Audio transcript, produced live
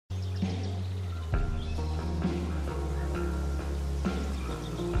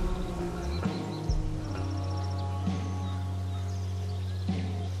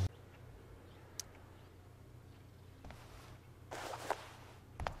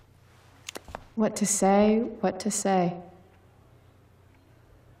What to say, what to say.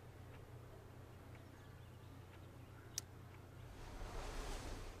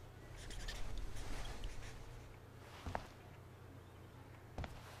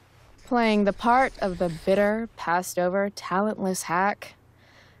 Playing the part of the bitter, passed-over, talentless hack,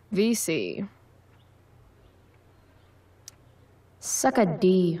 VC. Suck a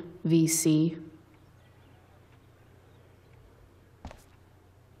D, VC.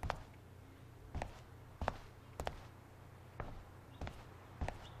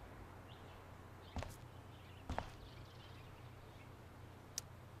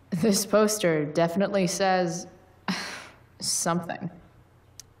 This poster definitely says something.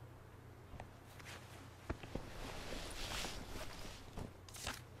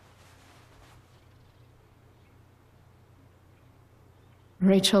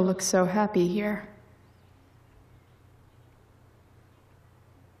 Rachel looks so happy here.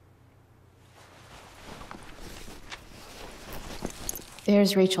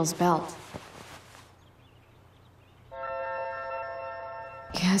 There's Rachel's belt.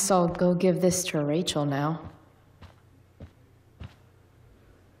 Guess I'll go give this to Rachel now.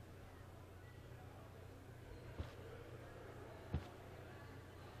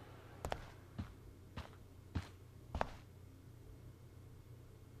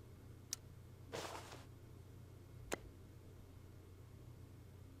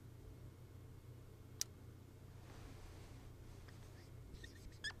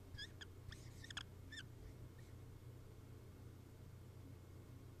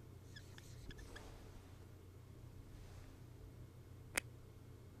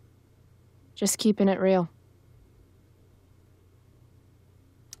 Just keeping it real.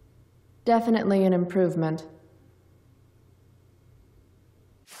 Definitely an improvement.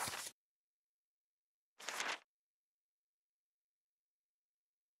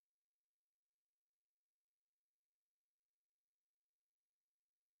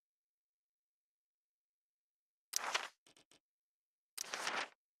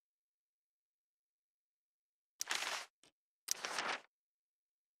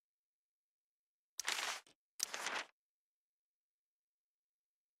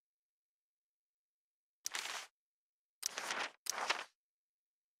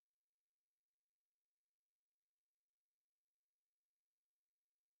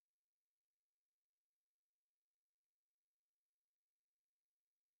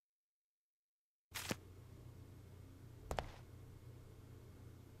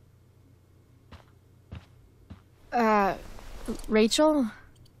 Rachel?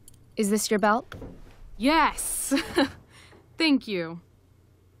 Is this your belt? Yes! Thank you.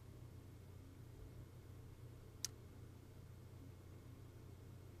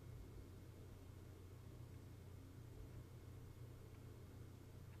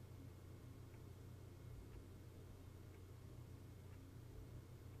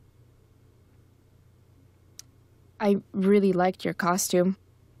 I really liked your costume.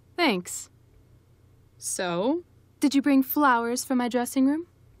 Thanks. So, did you bring flowers for my dressing room?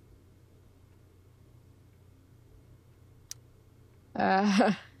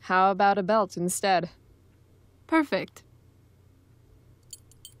 How about a belt instead? Perfect.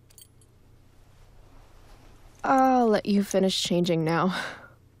 I'll let you finish changing now.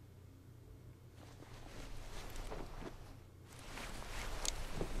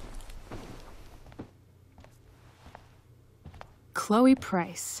 Chloe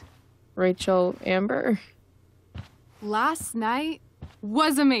Price. Rachel Amber? Last night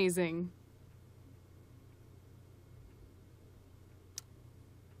was amazing.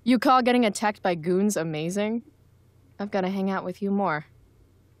 You call getting attacked by goons amazing? I've got to hang out with you more.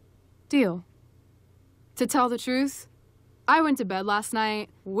 Deal. To tell the truth, I went to bed last night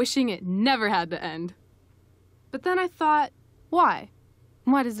wishing it never had to end. But then I thought, why?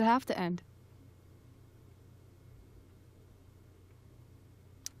 Why does it have to end?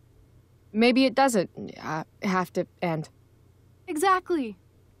 Maybe it doesn't have to end. Exactly.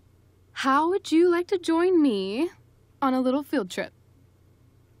 How would you like to join me on a little field trip?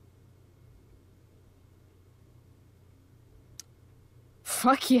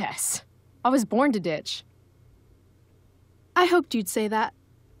 Fuck yes. I was born to ditch. I hoped you'd say that.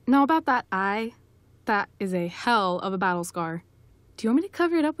 Now about that eye, that is a hell of a battle scar. Do you want me to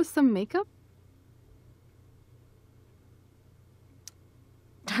cover it up with some makeup?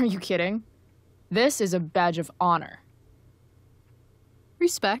 Are you kidding? This is a badge of honor.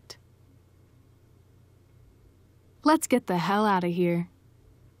 Respect. Let's get the hell out of here.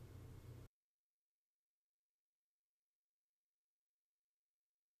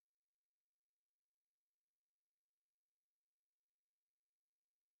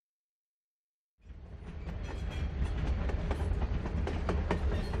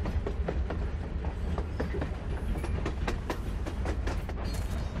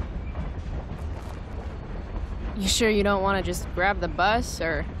 You sure you don't want to just grab the bus,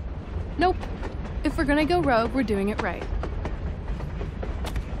 or...? Nope. If we're gonna go rogue, we're doing it right.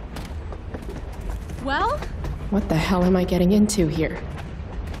 Well? What the hell am I getting into here?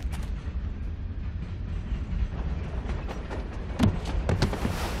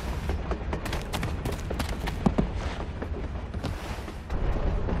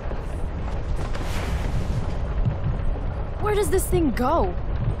 Where does this thing go?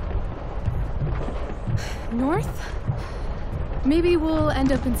 North? Maybe we'll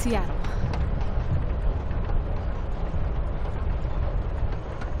end up in Seattle.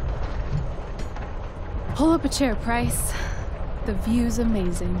 Pull up a chair, Price. The view's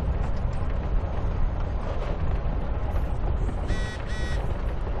amazing.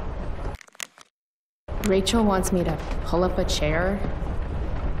 Rachel wants me to pull up a chair.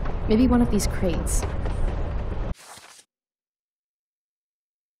 Maybe one of these crates.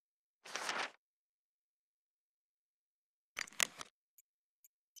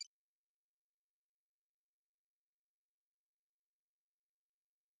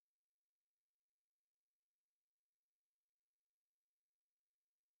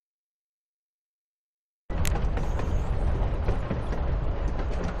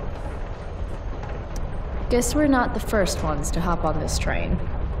 Guess we're not the first ones to hop on this train.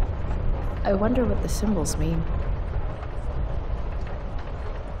 I wonder what the symbols mean.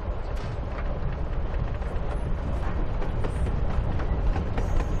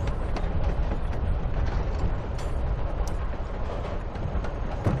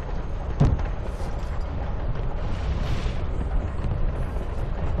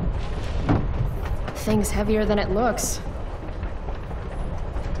 Thing's heavier than it looks.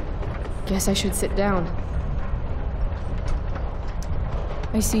 Guess I should sit down.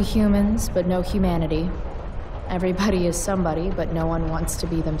 I see humans, but no humanity. Everybody is somebody, but no one wants to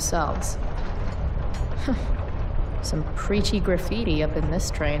be themselves. Some preachy graffiti up in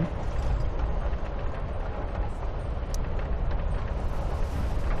this train.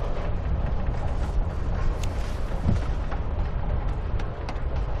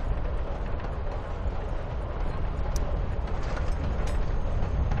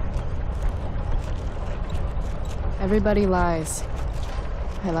 Everybody lies.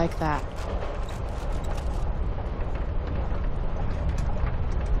 I like that.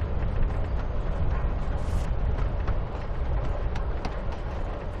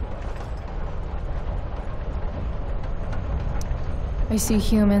 I see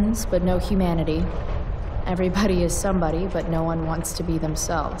humans, but no humanity. Everybody is somebody, but no one wants to be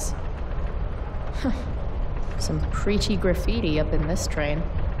themselves. Some preachy graffiti up in this train.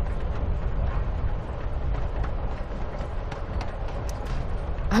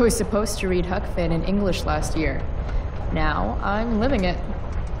 I was supposed to read Huck Finn in English last year. Now I'm living it.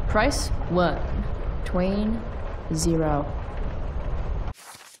 Price 1, Twain 0.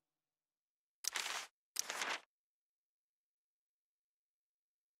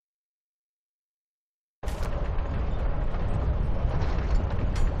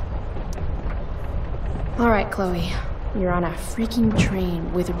 All right, Chloe, you're on a freaking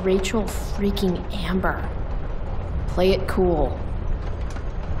train with Rachel freaking Amber. Play it cool.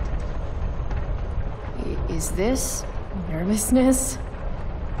 Is this nervousness?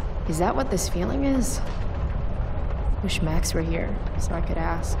 Is that what this feeling is? Wish Max were here so I could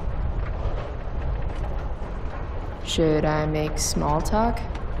ask. Should I make small talk?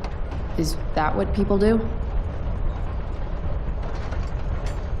 Is that what people do?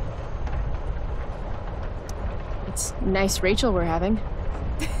 It's nice Rachel we're having.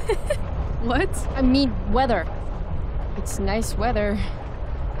 What? I mean, weather. It's nice weather.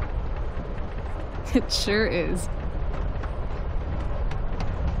 It sure is.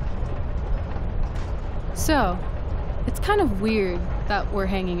 So, it's kind of weird that we're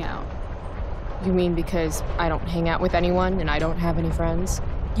hanging out. You mean because I don't hang out with anyone and I don't have any friends?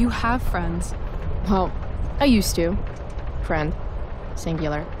 You have friends. Well, I used to. Friend.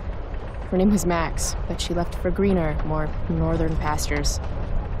 Singular. Her name was Max, but she left for greener, more northern pastures.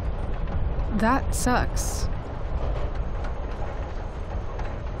 That sucks.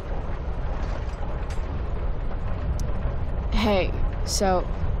 Hey, so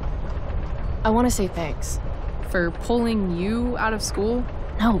I want to say thanks. For pulling you out of school?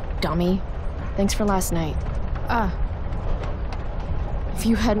 No, dummy. Thanks for last night. If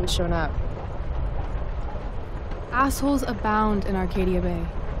you hadn't shown up. Assholes abound in Arcadia Bay.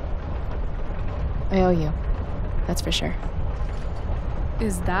 I owe you. That's for sure.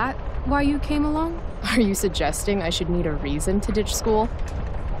 Is that why you came along? Are you suggesting I should need a reason to ditch school?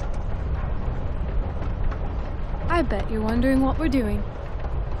 I bet you're wondering what we're doing.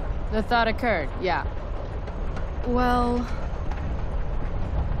 The thought occurred, yeah. Well,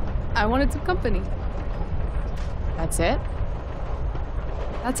 I wanted some company. That's it?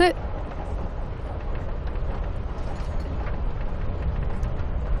 That's it.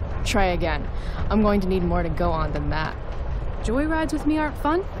 Try again. I'm going to need more to go on than that. Joyrides with me aren't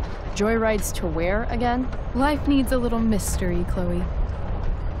fun? Joyrides to where again? Life needs a little mystery, Chloe.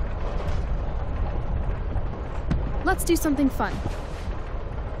 Let's do something fun.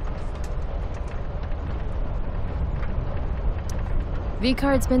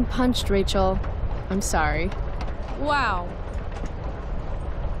 V-card's been punched, Rachel. I'm sorry. Wow.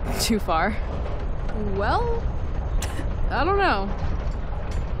 Too far? Well, I don't know.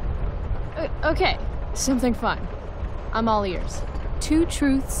 Okay, something fun. I'm all ears. 2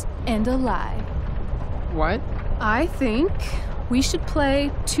 truths and a lie. What? I think we should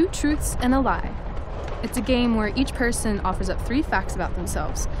play 2 truths and a lie. It's a game where each person offers up 3 facts about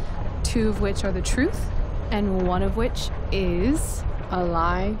themselves, 2 of which are the truth, and 1 of which is... a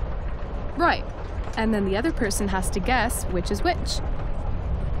lie? Right. And then the other person has to guess which is which.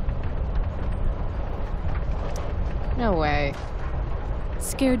 No way.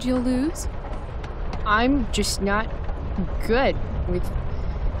 Scared you'll lose? I'm just not good with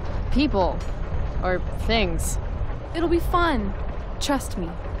people or things. It'll be fun. Trust me.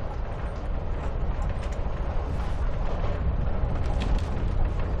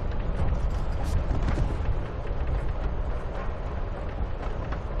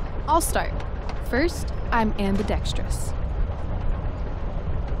 I'll start. First, I'm ambidextrous.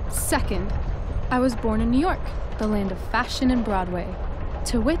 Second, I was born in New York, the land of fashion and Broadway,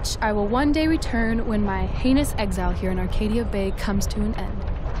 to which I will one day return when my heinous exile here in Arcadia Bay comes to an end.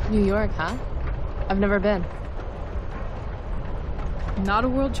 New York, huh? I've never been. Not a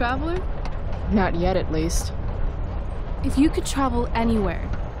world traveler? Not yet, at least. If you could travel anywhere,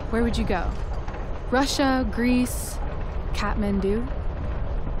 where would you go? Russia, Greece, Kathmandu?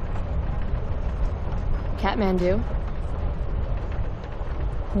 Kathmandu?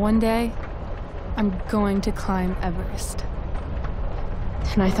 One day, I'm going to climb Everest.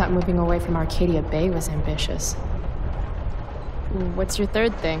 And I thought moving away from Arcadia Bay was ambitious. What's your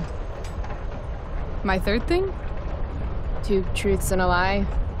third thing? My third thing? 2 truths and a lie?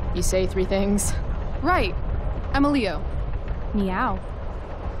 You say 3 things? Right. I'm a Leo. Meow.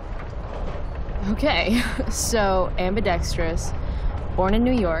 Okay, so ambidextrous, born in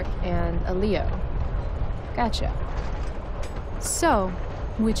New York, and a Leo. Gotcha. So,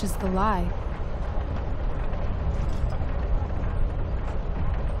 which is the lie?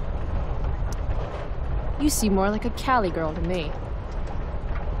 You seem more like a Cali girl to me.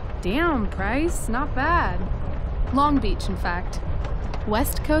 Damn, Price, not bad. Long Beach, in fact.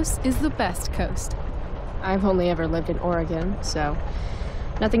 West Coast is the best coast. I've only ever lived in Oregon, so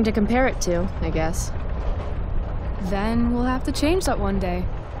nothing to compare it to, I guess. Then we'll have to change that one day,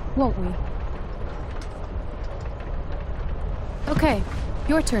 won't we? Okay,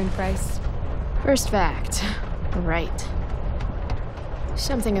 your turn, Price. First fact. Right.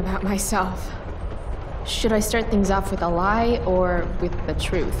 Something about myself. Should I start things off with a lie or with the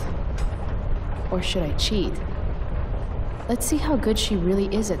truth? Or should I cheat? Let's see how good she really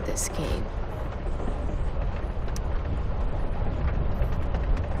is at this game.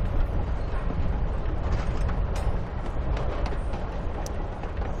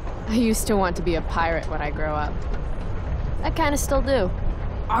 I used to want to be a pirate when I grow up. I kinda still do.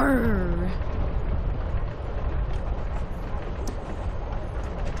 Arr!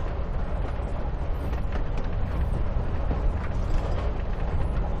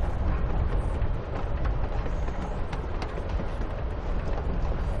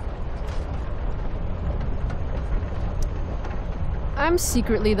 I'm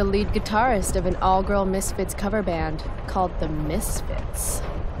secretly the lead guitarist of an all-girl Misfits cover band called the Misfits.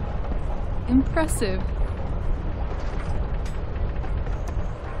 Impressive.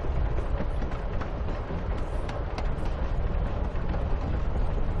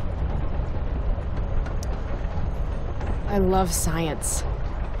 I love science.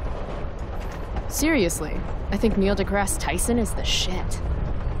 Seriously, I think Neil deGrasse Tyson is the shit.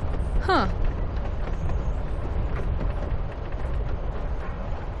 Huh.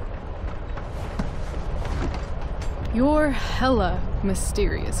 You're hella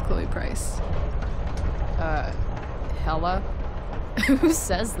mysterious, Chloe Price. Hella? Who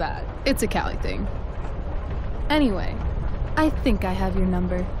says that? It's a Cali thing. Anyway, I think I have your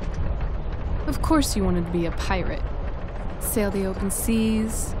number. Of course you wanted to be a pirate. Sail the open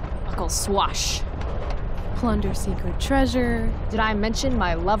seas. Uncle Swash. Plunder secret treasure. Did I mention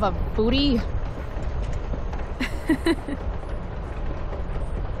my love of booty?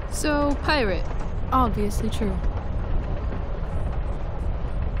 So, pirate. Obviously true.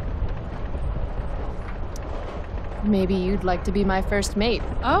 Maybe you'd like to be my first mate.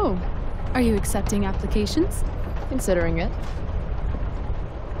 Oh, are you accepting applications? Considering it.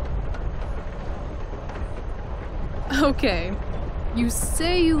 Okay, you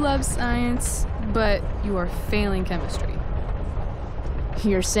say you love science, but you are failing chemistry.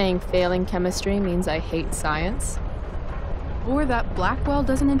 You're saying failing chemistry means I hate science? Or that Blackwell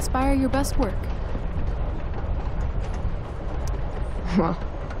doesn't inspire your best work. Well,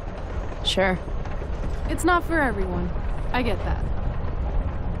 sure. It's not for everyone. I get that.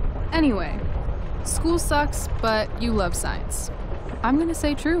 Anyway, school sucks, but you love science. I'm gonna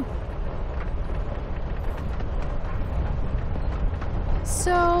say true.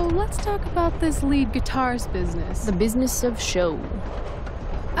 So, let's talk about this lead guitar's business. The business of show.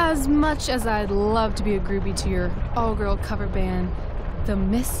 As much as I'd love to be a groupie to your all-girl cover band, the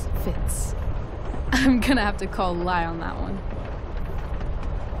Misfits, I'm gonna have to call lie on that one.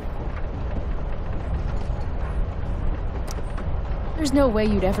 There's no way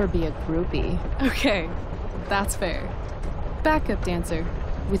you'd ever be a groupie. Okay, that's fair. Backup dancer.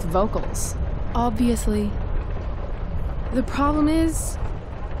 With vocals. Obviously. The problem is,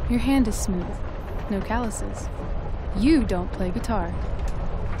 your hand is smooth. No calluses. You don't play guitar.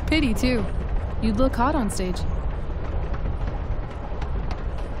 Pity, too. You'd look hot on stage.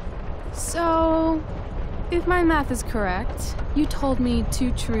 So, if my math is correct, you told me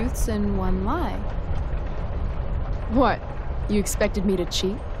 2 truths and 1 lie. What? You expected me to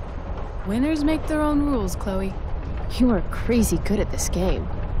cheat? Winners make their own rules, Chloe. You are crazy good at this game.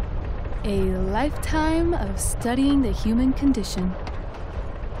 A lifetime of studying the human condition.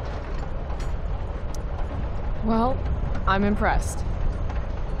 Well, I'm impressed.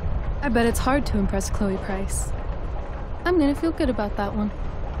 I bet it's hard to impress Chloe Price. I'm gonna feel good about that one.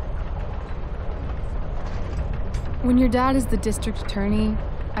 When your dad is the district attorney,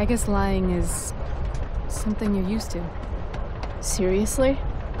 I guess lying is something you're used to. Seriously?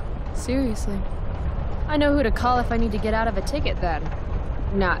 Seriously. I know who to call if I need to get out of a ticket then.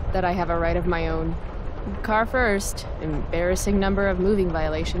 Not that I have a right of my own. Car first, embarrassing number of moving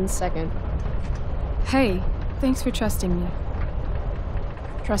violations second. Hey, thanks for trusting me.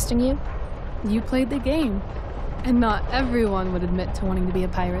 Trusting you? You played the game. And not everyone would admit to wanting to be a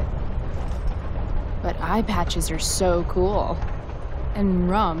pirate. But eye patches are so cool. And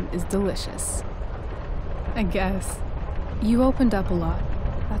rum is delicious. I guess. You opened up a lot,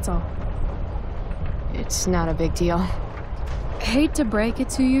 that's all. It's not a big deal. Hate to break it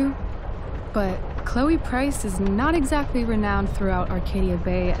to you, but Chloe Price is not exactly renowned throughout Arcadia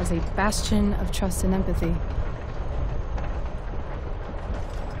Bay as a bastion of trust and empathy.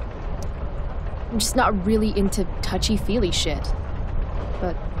 I'm just not really into touchy-feely shit.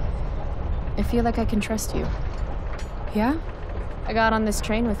 But I feel like I can trust you. Yeah? I got on this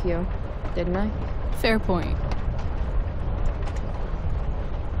train with you, didn't I? Fair point.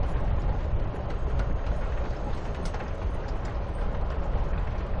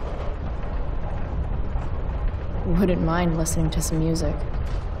 Wouldn't mind listening to some music.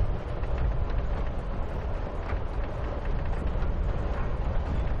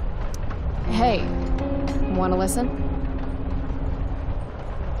 Hey, wanna listen?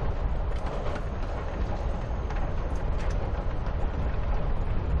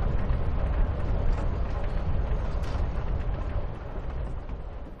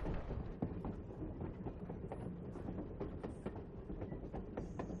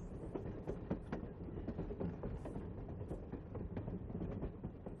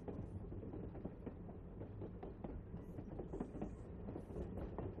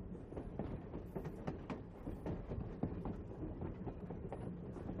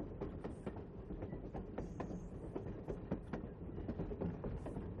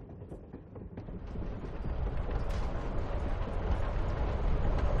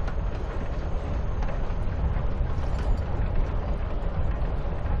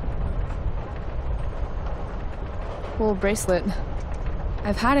 Cool bracelet.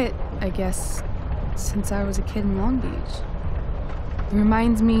 I've had it, I guess, since I was a kid in Long Beach. It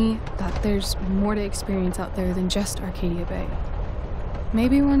reminds me that there's more to experience out there than just Arcadia Bay.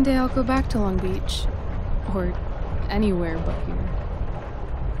 Maybe one day I'll go back to Long Beach. Or anywhere but here.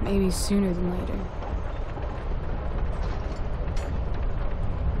 Maybe sooner than later.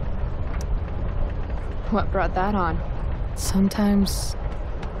 What brought that on? Sometimes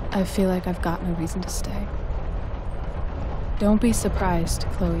I feel like I've got no reason to stay. Don't be surprised,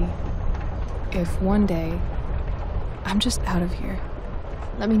 Chloe, if one day I'm just out of here.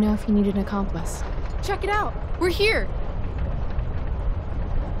 Let me know if you need an accomplice. Check it out! We're here!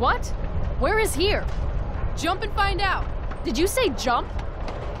 What? Where is here? Jump and find out! Did you say jump?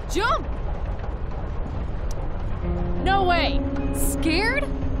 Jump! No way! Scared?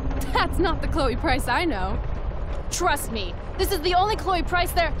 That's not the Chloe Price I know. Trust me, this is the only Chloe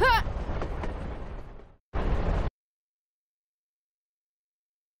Price there. Ha!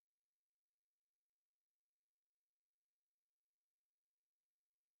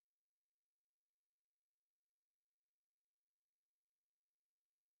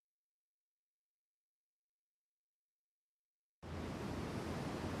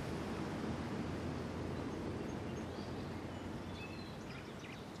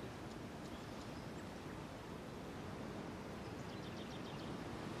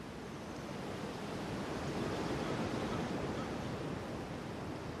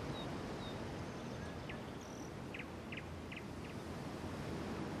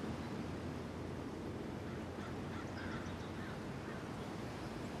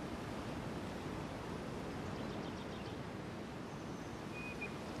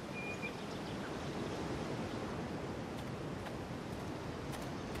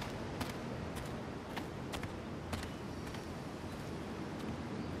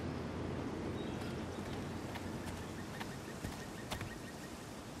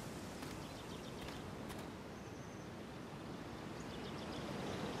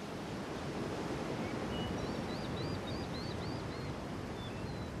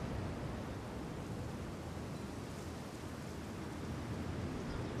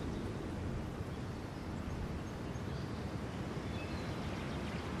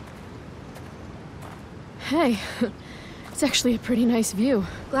 Hey, it's actually a pretty nice view.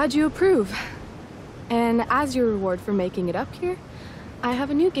 Glad you approve. And as your reward for making it up here, I have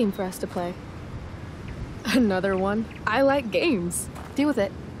a new game for us to play. Another one? I like games. Deal with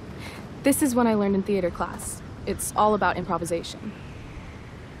it. This is one I learned in theater class. It's all about improvisation.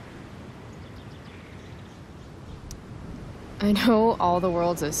 I know all the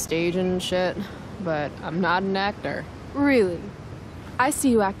world's a stage and shit, but I'm not an actor. Really? I see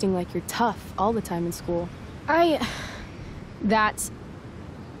you acting like you're tough all the time in school. Damn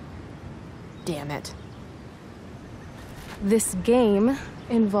it. This game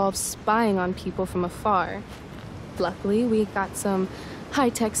involves spying on people from afar. Luckily, we got some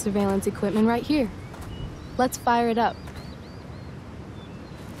high-tech surveillance equipment right here. Let's fire it up.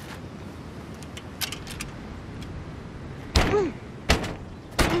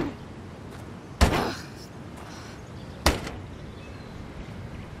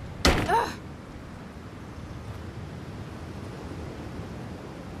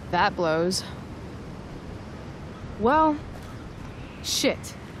 That blows. Well,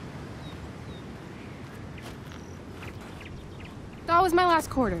 shit. That was my last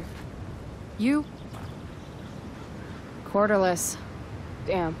quarter. You? Quarterless.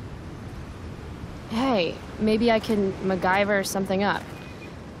 Damn. Hey, maybe I can MacGyver something up.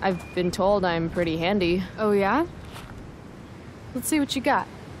 I've been told I'm pretty handy. Oh, yeah? Let's see what you got.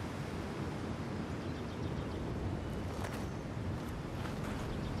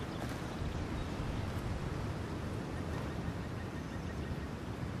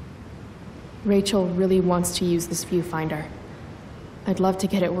 Rachel really wants to use this viewfinder. I'd love to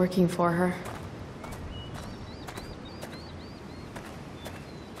get it working for her.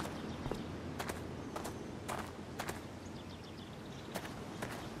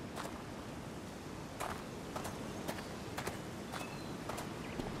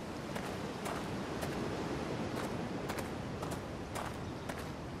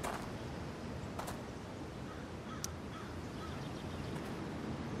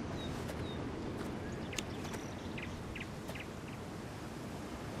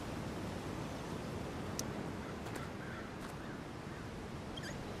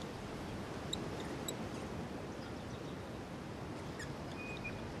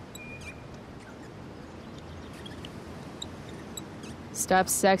 Stop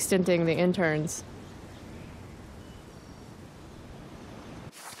sextanting the interns.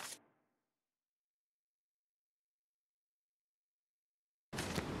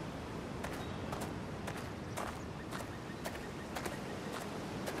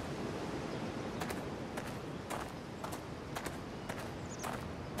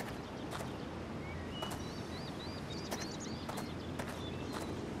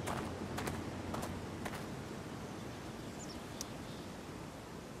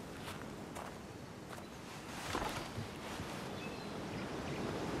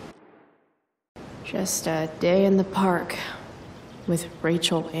 Just a day in the park with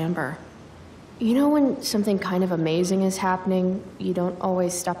Rachel Amber. You know when something kind of amazing is happening, you don't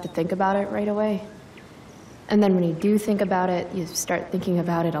always stop to think about it right away? And then when you do think about it, you start thinking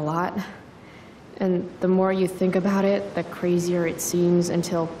about it a lot. And the more you think about it, the crazier it seems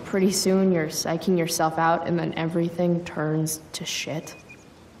until pretty soon you're psyching yourself out and then everything turns to shit.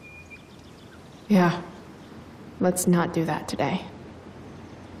 Yeah, let's not do that today.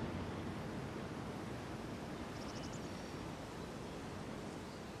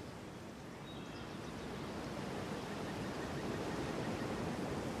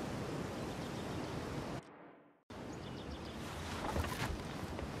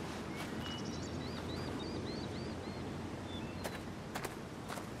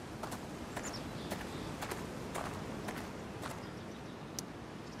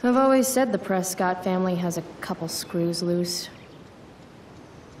 I've always said the Prescott family has a couple screws loose.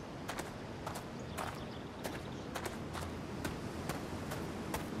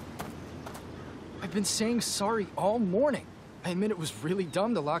 I've been saying sorry all morning. I admit it was really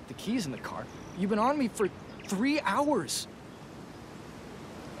dumb to lock the keys in the car. You've been on me for 3 hours.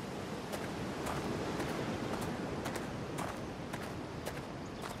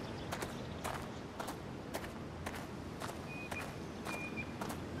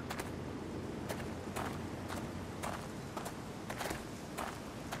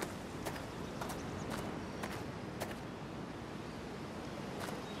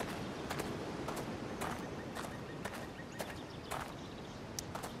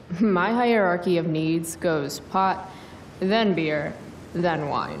 My hierarchy of needs goes pot, then beer, then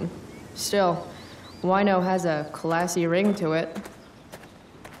wine. Still, wino has a classy ring to it.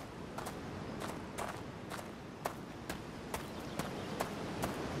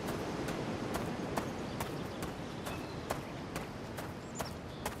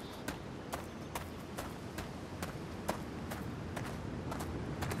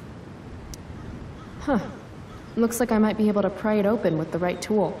 Huh. Looks like I might be able to pry it open with the right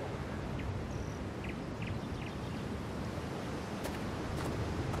tool.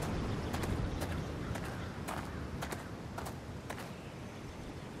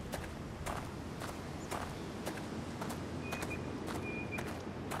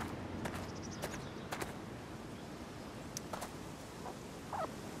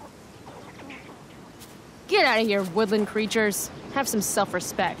 Get out of here, woodland creatures. Have some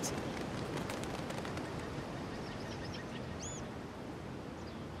self-respect.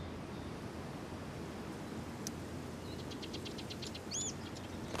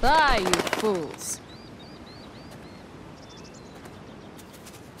 Ah, you fools.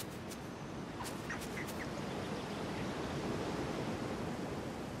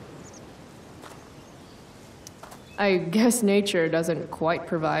 I guess nature doesn't quite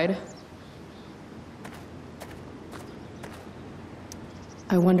provide.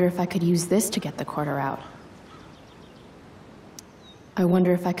 I wonder if I could use this to get the quarter out. I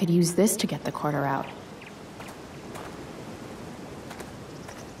wonder if I could use this to get the quarter out.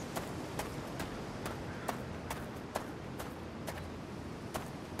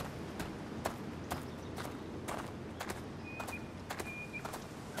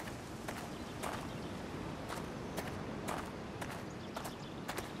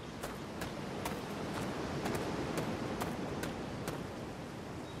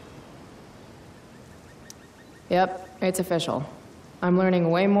 Yep, it's official. I'm learning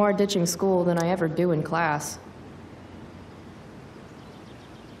way more ditching school than I ever do in class.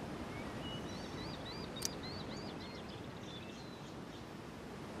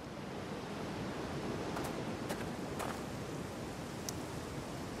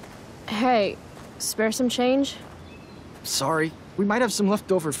 Hey, spare some change? Sorry. We might have some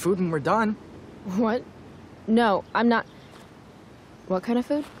leftover food when we're done. What? No, I'm not. What kind of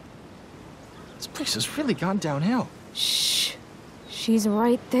food? This place has really gone downhill. Shh. She's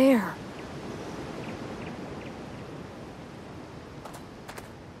right there.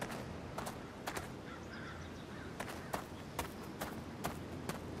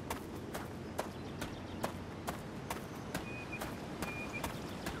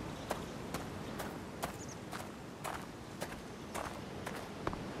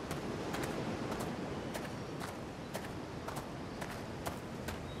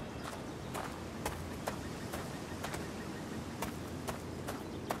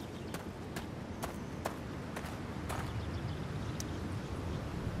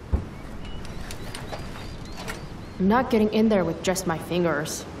 I'm not getting in there with just my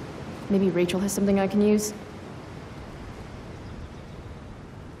fingers. Maybe Rachel has something I can use?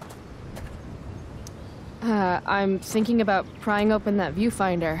 I'm thinking about prying open that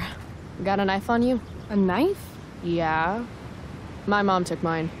viewfinder. Got a knife on you? A knife? Yeah. My mom took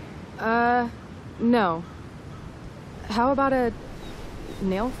mine. No. How about a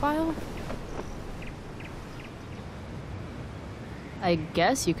nail file? I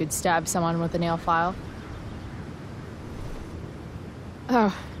guess you could stab someone with a nail file.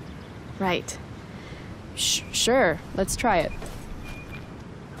 Oh, right. Sure, let's try it.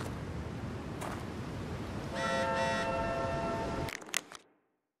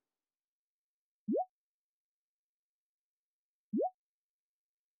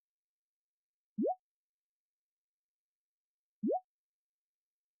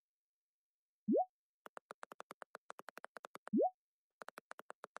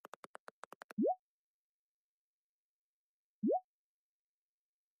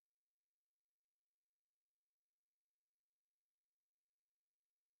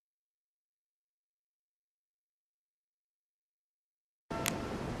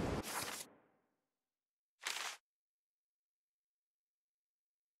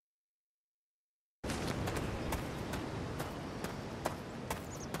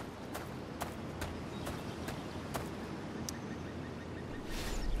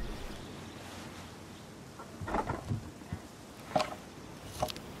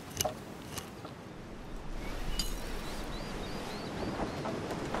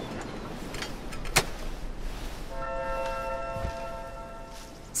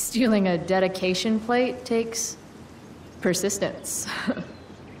 Stealing a dedication plate takes persistence.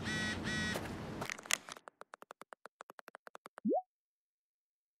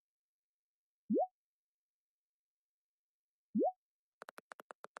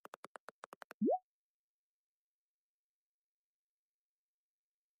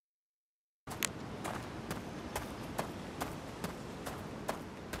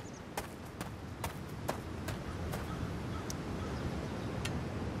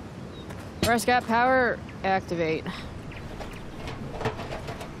 First got power, activate.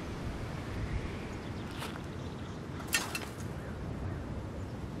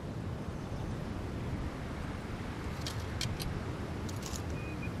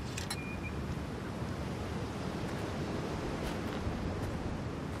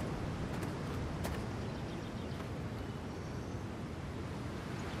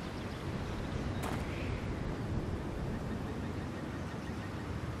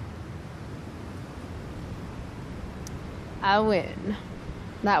 I win.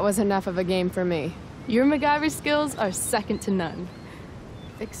 That was enough of a game for me. Your MacGyver skills are second to none.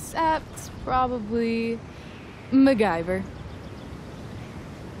 Except, probably, MacGyver.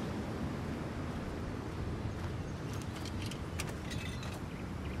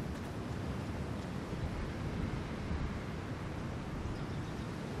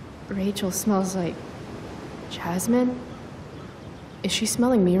 Rachel smells like jasmine? Is she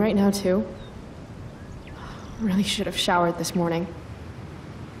smelling me right now too? Really should have showered this morning.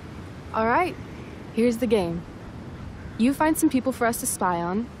 All right, here's the game. You find some people for us to spy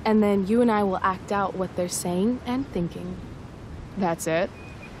on, and then you and I will act out what they're saying and thinking. That's it?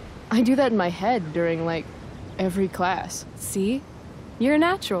 I do that in my head during, like, every class. See? You're a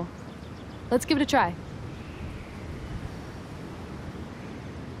natural. Let's give it a try.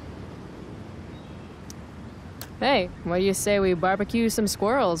 Hey, what do you say we barbecue some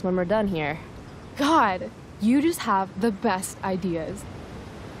squirrels when we're done here? God, you just have the best ideas.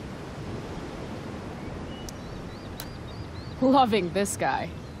 Loving this guy.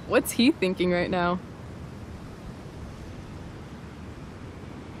 What's he thinking right now?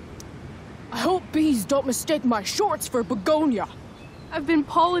 I hope bees don't mistake my shorts for begonia. I've been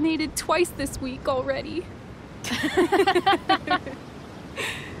pollinated twice this week already.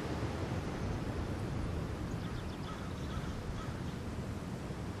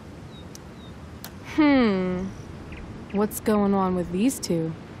 What's going on with these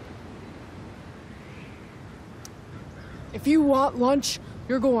two? If you want lunch,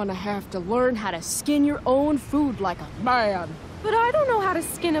 you're going to have to learn how to skin your own food like a man. But I don't know how to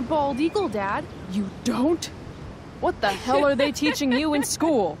skin a bald eagle, Dad. You don't? What the hell are they teaching you in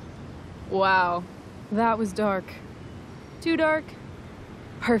school? Wow, that was dark. Too dark?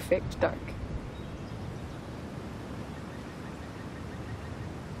 Perfect dark.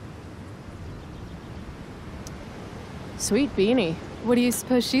 Sweet beanie. What do you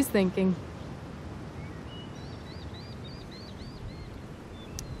suppose she's thinking?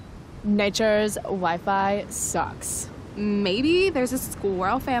 Nature's Wi-Fi sucks. Maybe there's a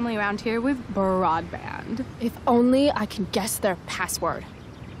squirrel family around here with broadband. If only I can guess their password.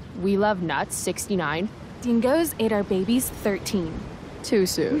 We love nuts, 69. Dingoes ate our babies, 13. Too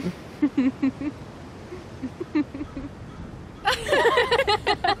soon.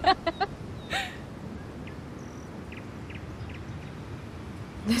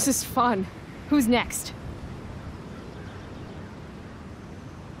 This is fun. Who's next?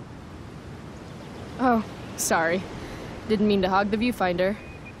 Oh, sorry. Didn't mean to hog the viewfinder.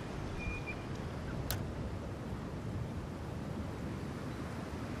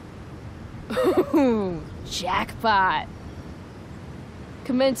 Ooh, jackpot.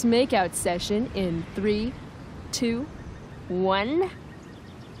 Commence makeout session in 3, 2, 1.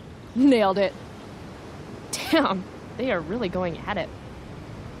 Nailed it. Damn, they are really going at it.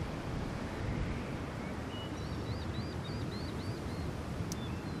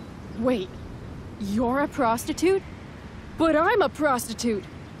 Wait, you're a prostitute? But I'm a prostitute.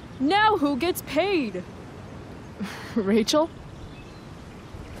 Now who gets paid? Rachel?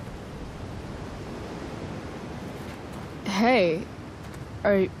 Hey,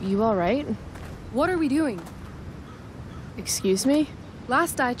 are you all right? What are we doing? Excuse me?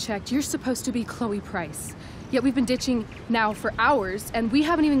 Last I checked, you're supposed to be Chloe Price. Yet we've been ditching now for hours, and we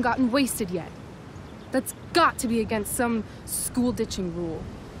haven't even gotten wasted yet. That's got to be against some school ditching rule.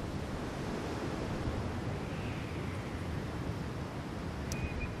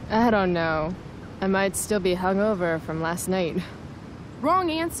 I don't know. I might still be hungover from last night. Wrong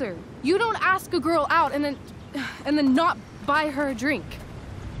answer. You don't ask a girl out and then not buy her a drink.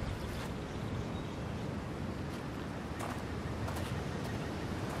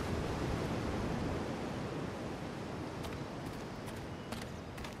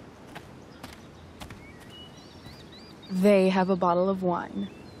 They have a bottle of wine.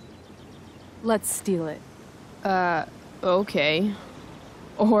 Let's steal it. Okay.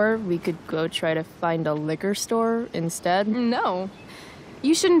 Or we could go try to find a liquor store instead. No.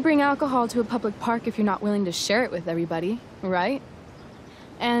 You shouldn't bring alcohol to a public park if you're not willing to share it with everybody, right?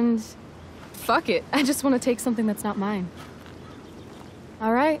 And fuck it, I just want to take something that's not mine.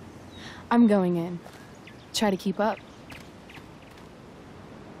 All right, I'm going in. Try to keep up.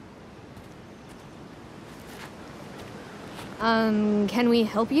 Can we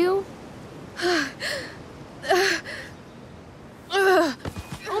help you?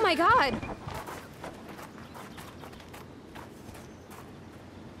 Oh my god!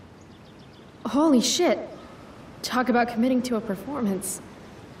 Holy shit. Talk about committing to a performance.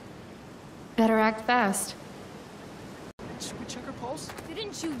 Better act fast. Should we check her pulse?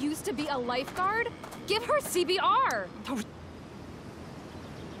 Didn't you used to be a lifeguard? Give her CPR!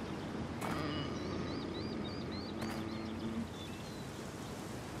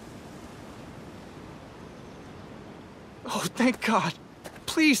 Oh, thank God.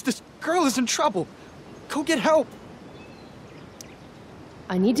 Please, this girl is in trouble. Go get help.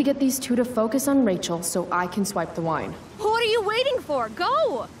 I need to get these two to focus on Rachel so I can swipe the wine. What are you waiting for?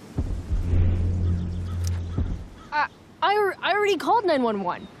 Go! I already called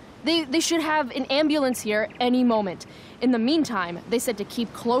 911. They should have an ambulance here any moment. In the meantime, they said to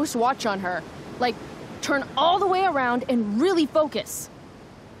keep close watch on her. Like, turn all the way around and really focus.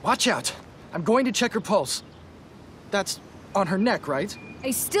 Watch out. I'm going to check her pulse. That's on her neck, right?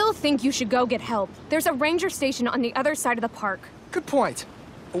 I still think you should go get help. There's a ranger station on the other side of the park. Good point.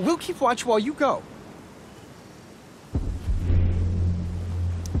 We'll keep watch while you go.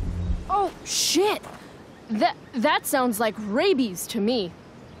 Oh, shit! That sounds like rabies to me.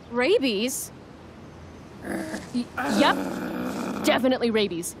 Rabies? Yep. Definitely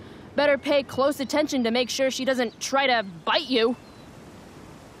rabies. Better pay close attention to make sure she doesn't try to bite you.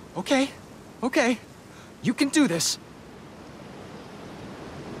 Okay. You can do this.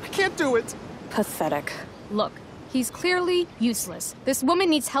 I can't do it. Pathetic. Look, he's clearly useless. This woman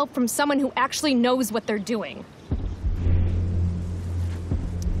needs help from someone who actually knows what they're doing.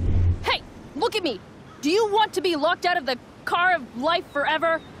 Hey, look at me. Do you want to be locked out of the car of life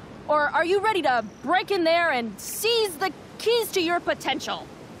forever? Or are you ready to break in there and seize the keys to your potential?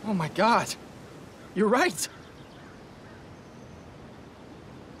 Oh my God. You're right.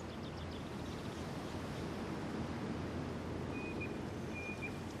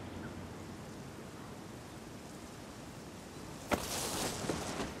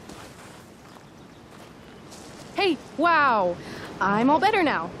 Hey, wow. I'm all better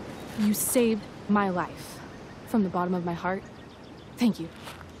now. You saved my life. From the bottom of my heart, thank you.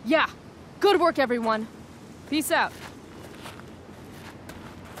 Yeah. Good work, everyone. Peace out.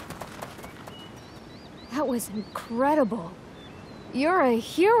 That was incredible. You're a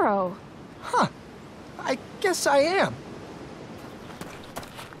hero. Huh. I guess I am.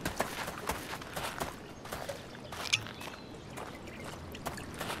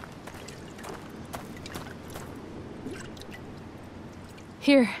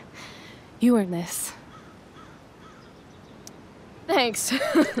 Here, you earned this. Thanks.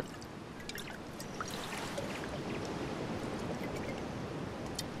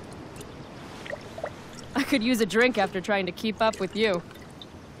 I could use a drink after trying to keep up with you.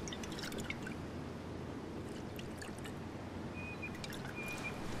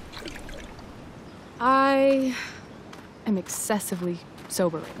 I am excessively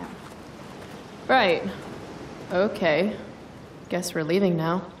sober right now. Right. Okay. Guess we're leaving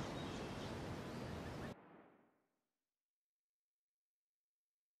now.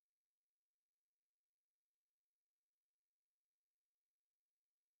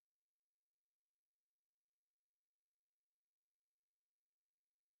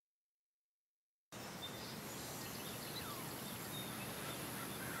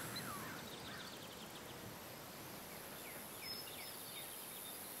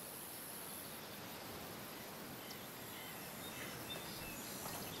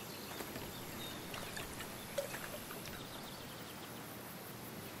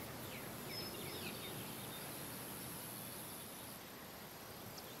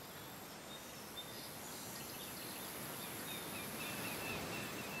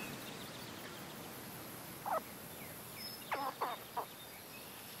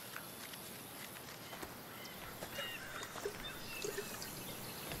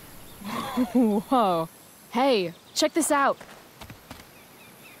 Whoa. Hey, check this out.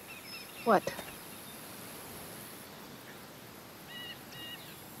 What?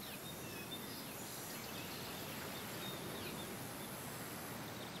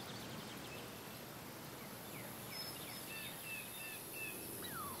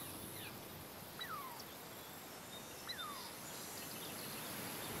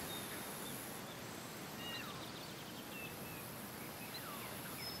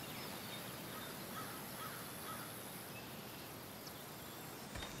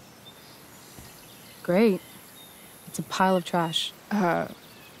 Great. It's a pile of trash.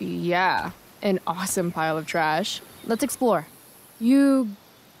 Yeah. An awesome pile of trash. Let's explore. You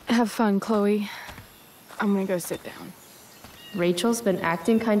have fun, Chloe. I'm gonna go sit down. Rachel's been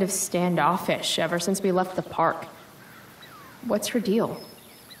acting kind of standoffish ever since we left the park. What's her deal?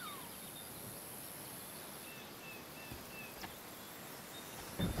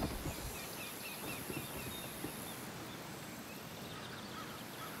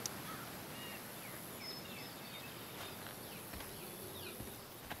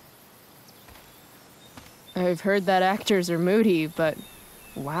 I've heard that actors are moody, but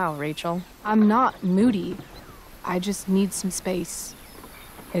wow, Rachel. I'm not moody. I just need some space.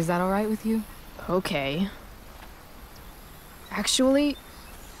 Is that all right with you? Okay. Actually,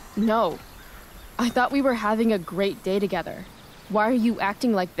 no. I thought we were having a great day together. Why are you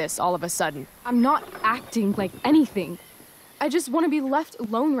acting like this all of a sudden? I'm not acting like anything. I just want to be left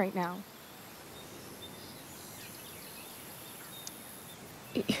alone right now.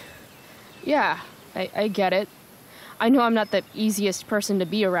 Yeah, I get it. I know I'm not the easiest person to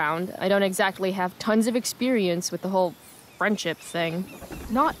be around. I don't exactly have tons of experience with the whole friendship thing.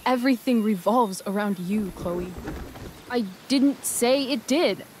 Not everything revolves around you, Chloe. I didn't say it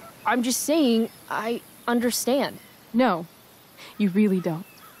did. I'm just saying I understand. No, you really don't.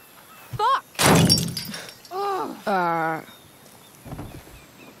 Fuck!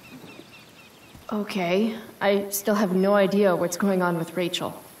 Okay, I still have no idea what's going on with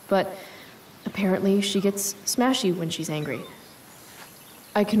Rachel, but apparently she gets smashy when she's angry.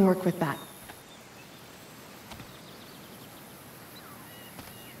 I can work with that.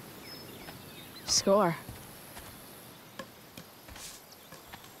 Score.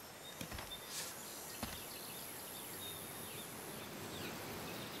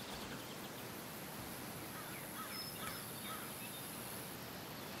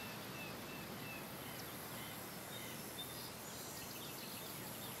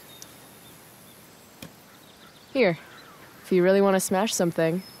 Here, if you really want to smash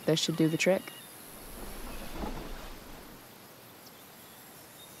something, this should do the trick.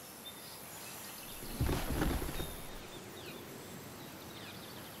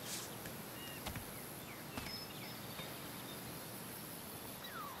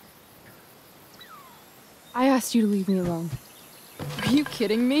 I asked you to leave me alone. Are you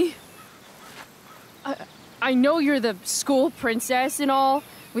kidding me? I know you're the school princess and all,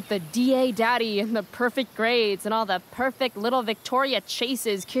 with the DA daddy and the perfect grades and all the perfect little Victoria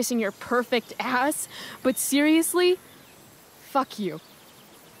chases kissing your perfect ass, but seriously, fuck you.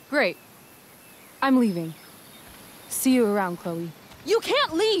 Great. I'm leaving. See you around, Chloe. You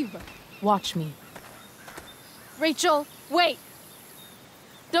can't leave! Watch me. Rachel, wait!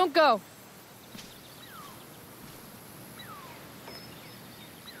 Don't go.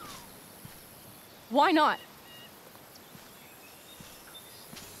 Why not?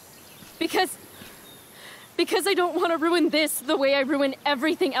 Because I don't want to ruin this the way I ruin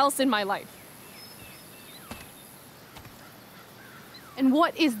everything else in my life. And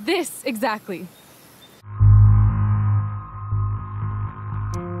what is this exactly?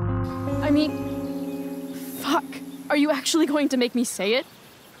 I mean, Fuck! Are you actually going to make me say it?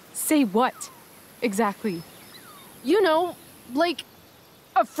 Say what? Exactly. You know, like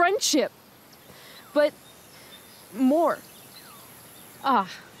a friendship. But more. Ah.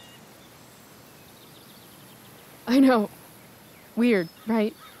 I know. Weird,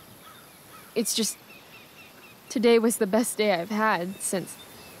 right? It's just... Today was the best day I've had since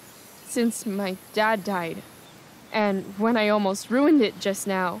my dad died. And when I almost ruined it just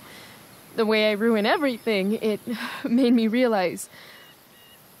now, the way I ruin everything, it made me realize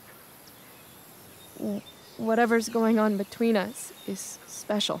whatever's going on between us is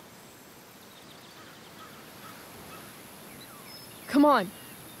special. Come on,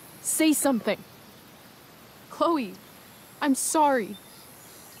 say something. Chloe, I'm sorry.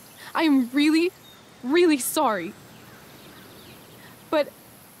 I am really, really sorry. But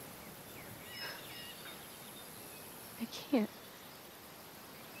I can't.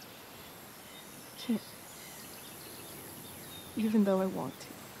 I can't. Even though I want to.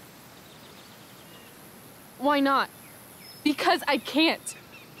 Why not? Because I can't.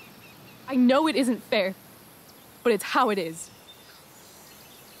 I know it isn't fair, but it's how it is.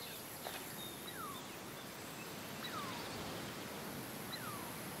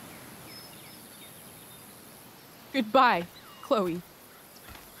 Goodbye, Chloe.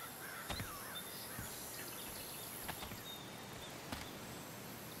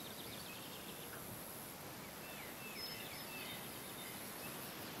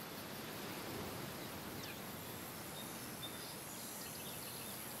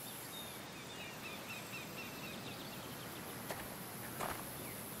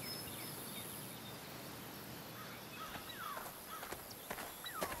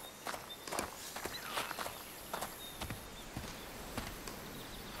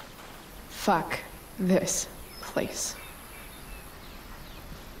 Fuck this place.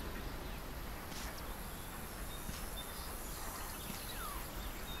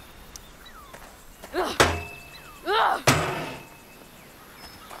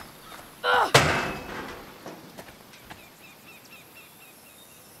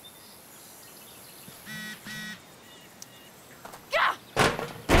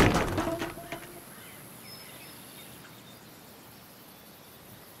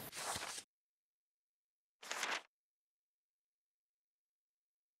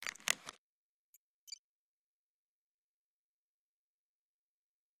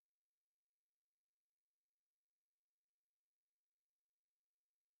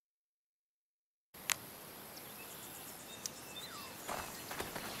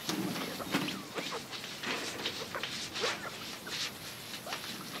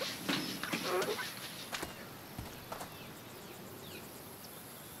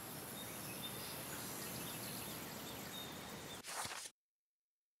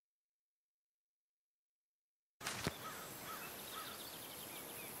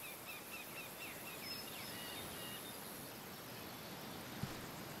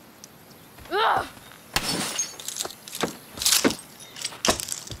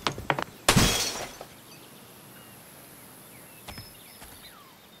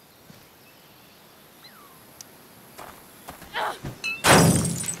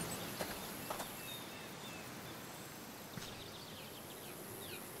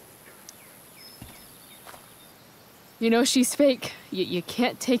 You know she's fake. You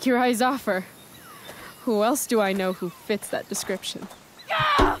can't take your eyes off her. Who else do I know who fits that description?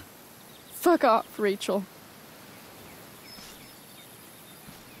 Fuck off, Rachel.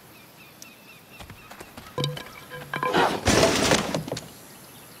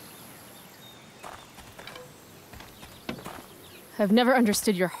 I've never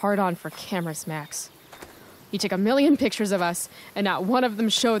understood your hard-on for cameras, Max. You took 1,000,000 pictures of us, and not one of them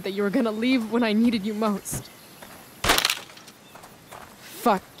showed that you were gonna leave when I needed you most.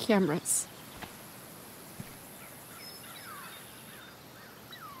 Fuck cameras.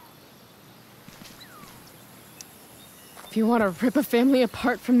 If you want to rip a family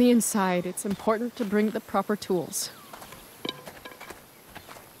apart from the inside, it's important to bring the proper tools.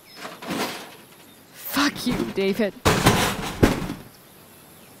 Fuck you, David.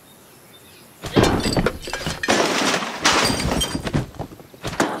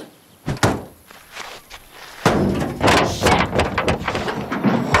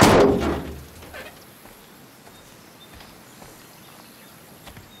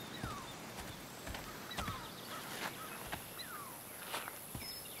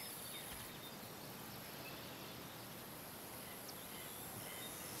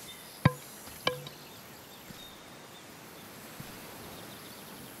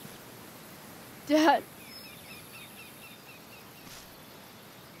 Dad.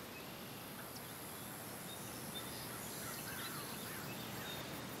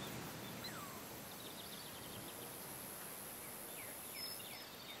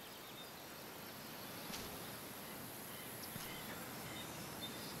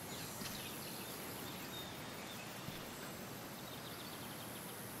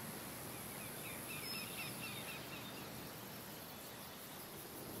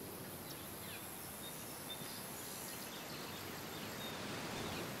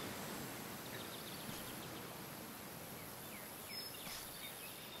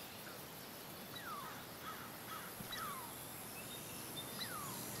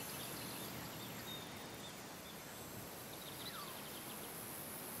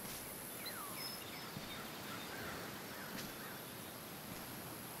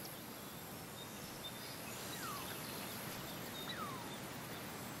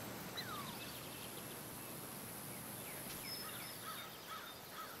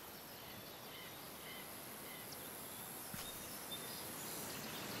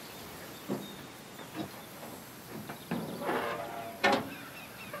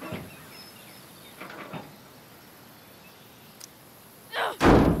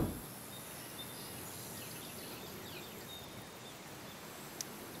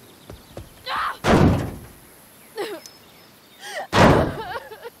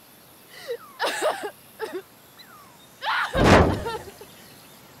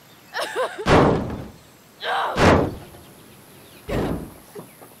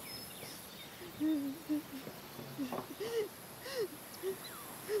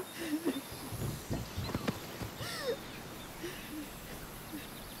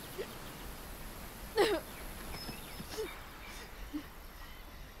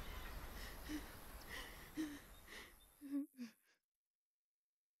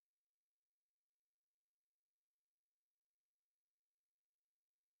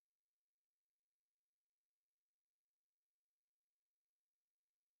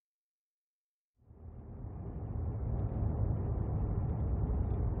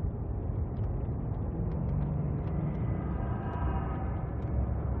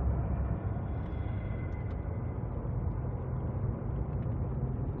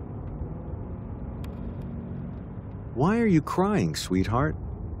 Why are you crying, sweetheart?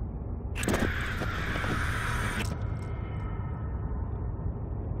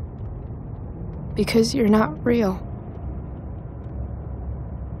 Because you're not real.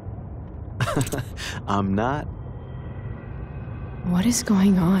 I'm not. What is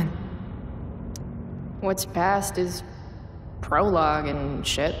going on? What's past is prologue and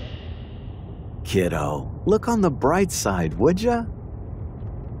shit. Kiddo, look on the bright side, would ya?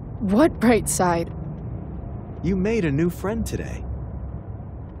 What bright side? You made a new friend today.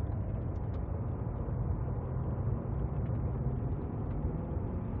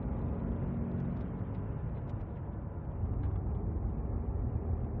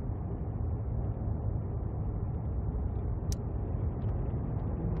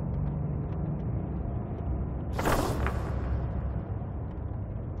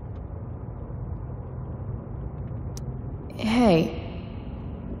 Hey,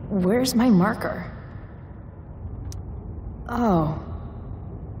 where's my marker? Oh,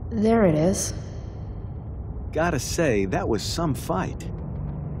 there it is. Gotta say, that was some fight.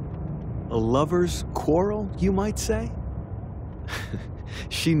 A lover's quarrel, you might say?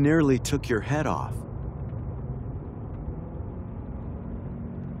 She nearly took your head off.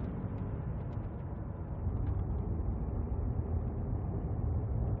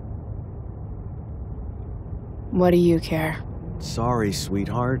 What do you care? Sorry,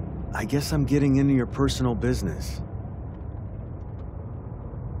 sweetheart. I guess I'm getting into your personal business.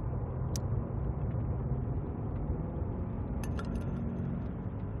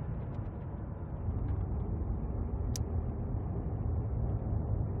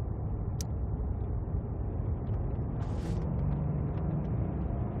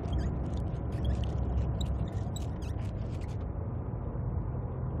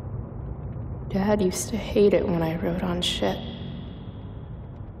 Dad used to hate it when I wrote on shit.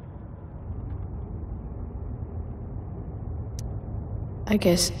 I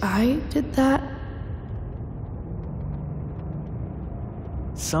guess I did that?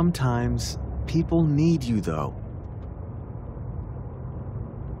 Sometimes people need you, though.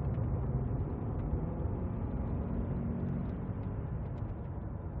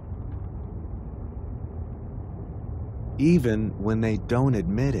 Even when they don't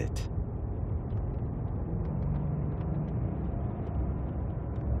admit it.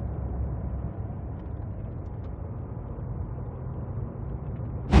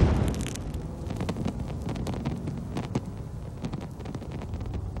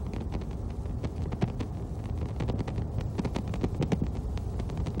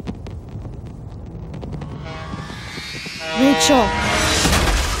 Rachel!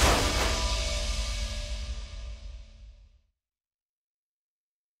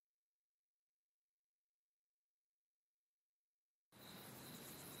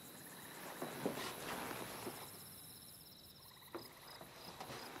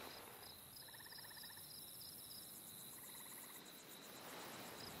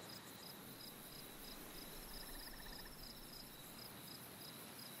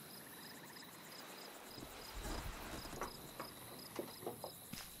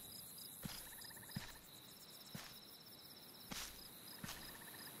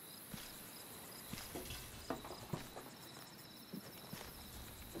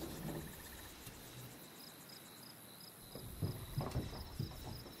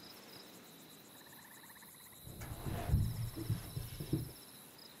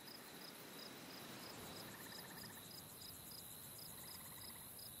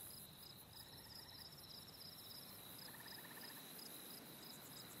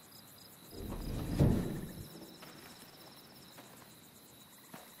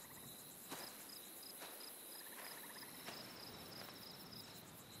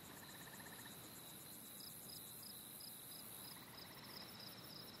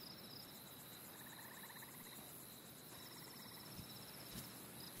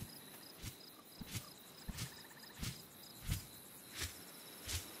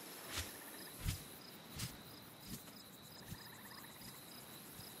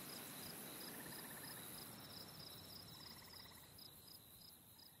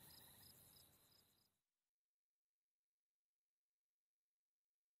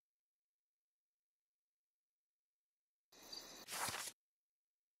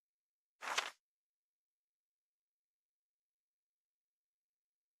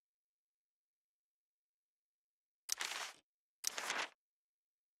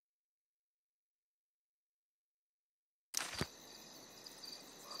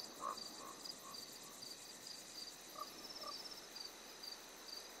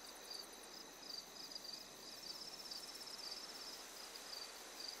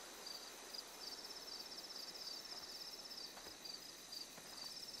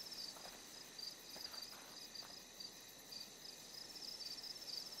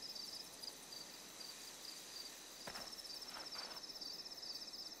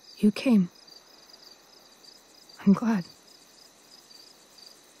 you came. I'm glad.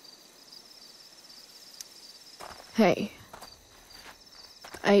 Hey.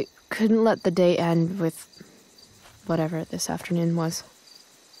 I couldn't let the day end with whatever this afternoon was.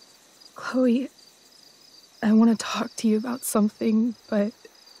 Chloe, I want to talk to you about something, but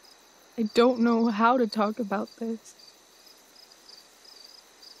I don't know how to talk about this.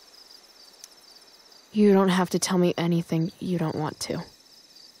 You don't have to tell me anything you don't want to.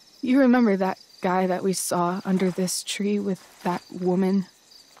 You remember that guy that we saw under this tree with that woman?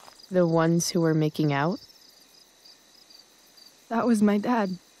 The ones who were making out? That was my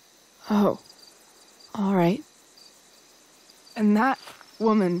dad. Oh. All right. And that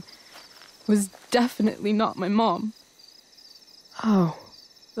woman was definitely not my mom. Oh.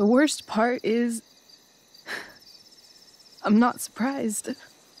 The worst part is, I'm not surprised.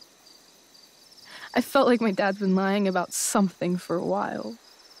 I felt like my dad's been lying about something for a while.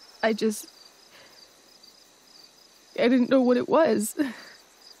 I didn't know what it was.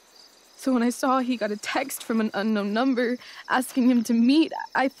 So when I saw he got a text from an unknown number asking him to meet,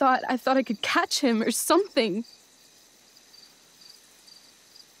 I thought I could catch him or something.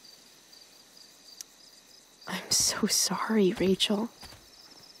 I'm so sorry, Rachel.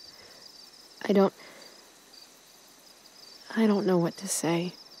 I don't know what to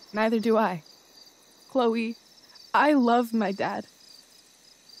say. Neither do I. Chloe, I love my dad.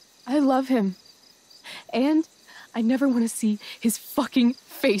 I love him. And I never want to see his fucking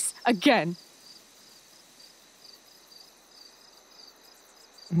face again.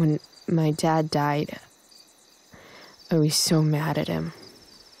 When my dad died, I was so mad at him.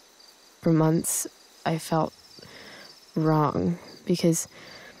 For months, I felt wrong because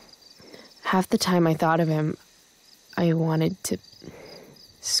half the time I thought of him, I wanted to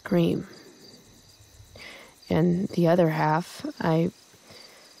scream. And the other half, I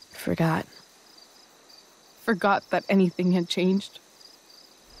forgot. Forgot that anything had changed.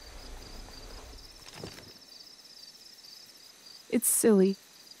 It's silly,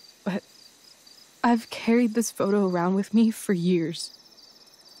 but I've carried this photo around with me for years.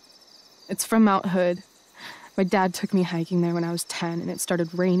 It's from Mount Hood. My dad took me hiking there when I was 10, and it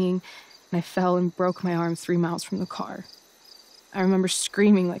started raining, and I fell and broke my arm 3 miles from the car. I remember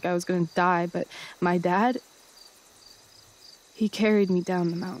screaming like I was going to die, but my dad, he carried me down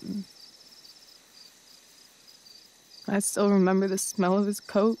the mountain. I still remember the smell of his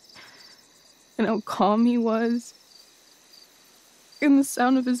coat, and how calm he was, and the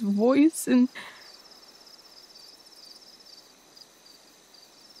sound of his voice, and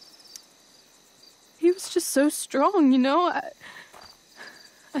he was just so strong, you know?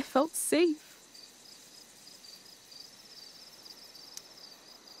 I felt safe.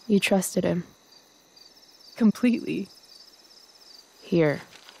 You trusted him. Completely. Here.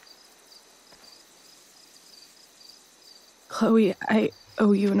 Chloe, I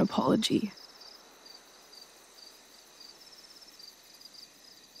owe you an apology.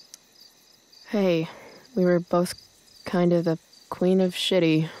 Hey, we were both kind of the queen of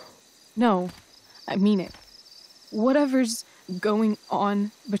shitty. No, I mean it. Whatever's going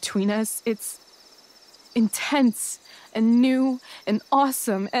on between us, it's intense and new and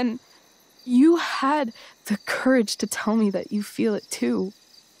awesome, and you had the courage to tell me that you feel it too.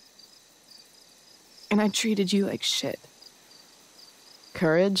 And I treated you like shit.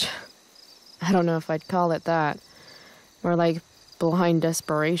 Courage? I don't know if I'd call it that. More like blind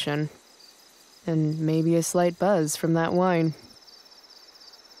desperation. And maybe a slight buzz from that wine.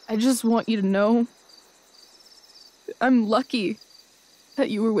 I just want you to know I'm lucky that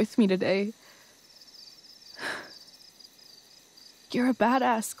you were with me today. You're a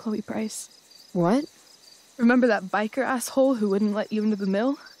badass, Chloe Price. What? Remember that biker asshole who wouldn't let you into the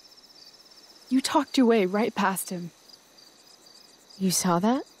mill? You talked your way right past him. You saw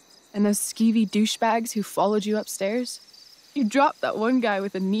that? And those skeevy douchebags who followed you upstairs? You dropped that one guy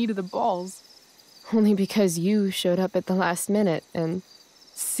with a knee to the balls. Only because you showed up at the last minute and...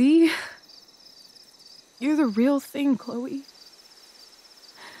 See? You're the real thing, Chloe.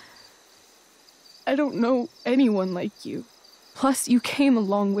 I don't know anyone like you. Plus, you came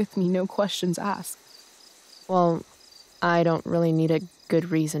along with me, no questions asked. Well, I don't really need a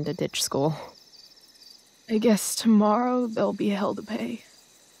good reason to ditch school. I guess tomorrow there'll be hell to pay.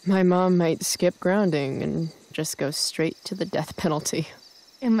 My mom might skip grounding and just go straight to the death penalty.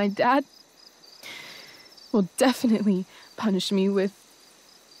 And my dad will definitely punish me with...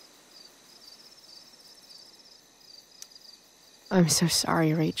 I'm so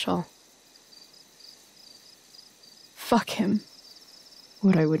sorry, Rachel. Fuck him.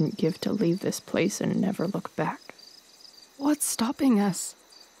 What I wouldn't give to leave this place and never look back. What's stopping us?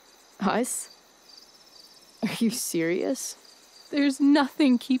 Us? Are you serious? There's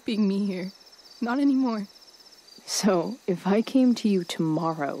nothing keeping me here. Not anymore. So, if I came to you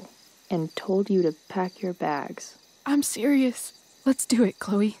tomorrow and told you to pack your bags... I'm serious. Let's do it,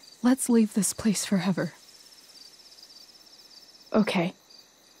 Chloe. Let's leave this place forever. Okay.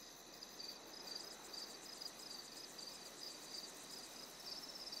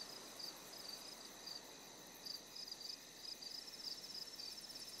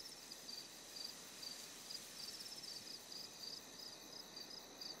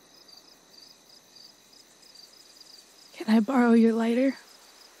 Can I borrow your lighter?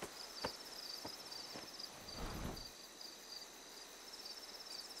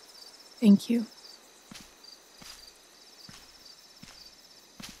 Thank you.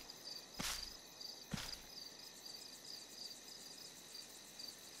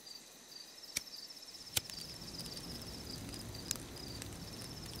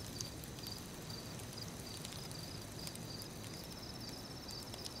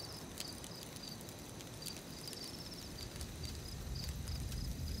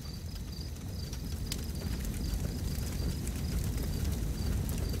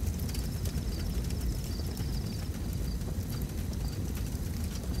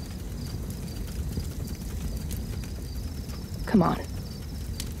 Come on.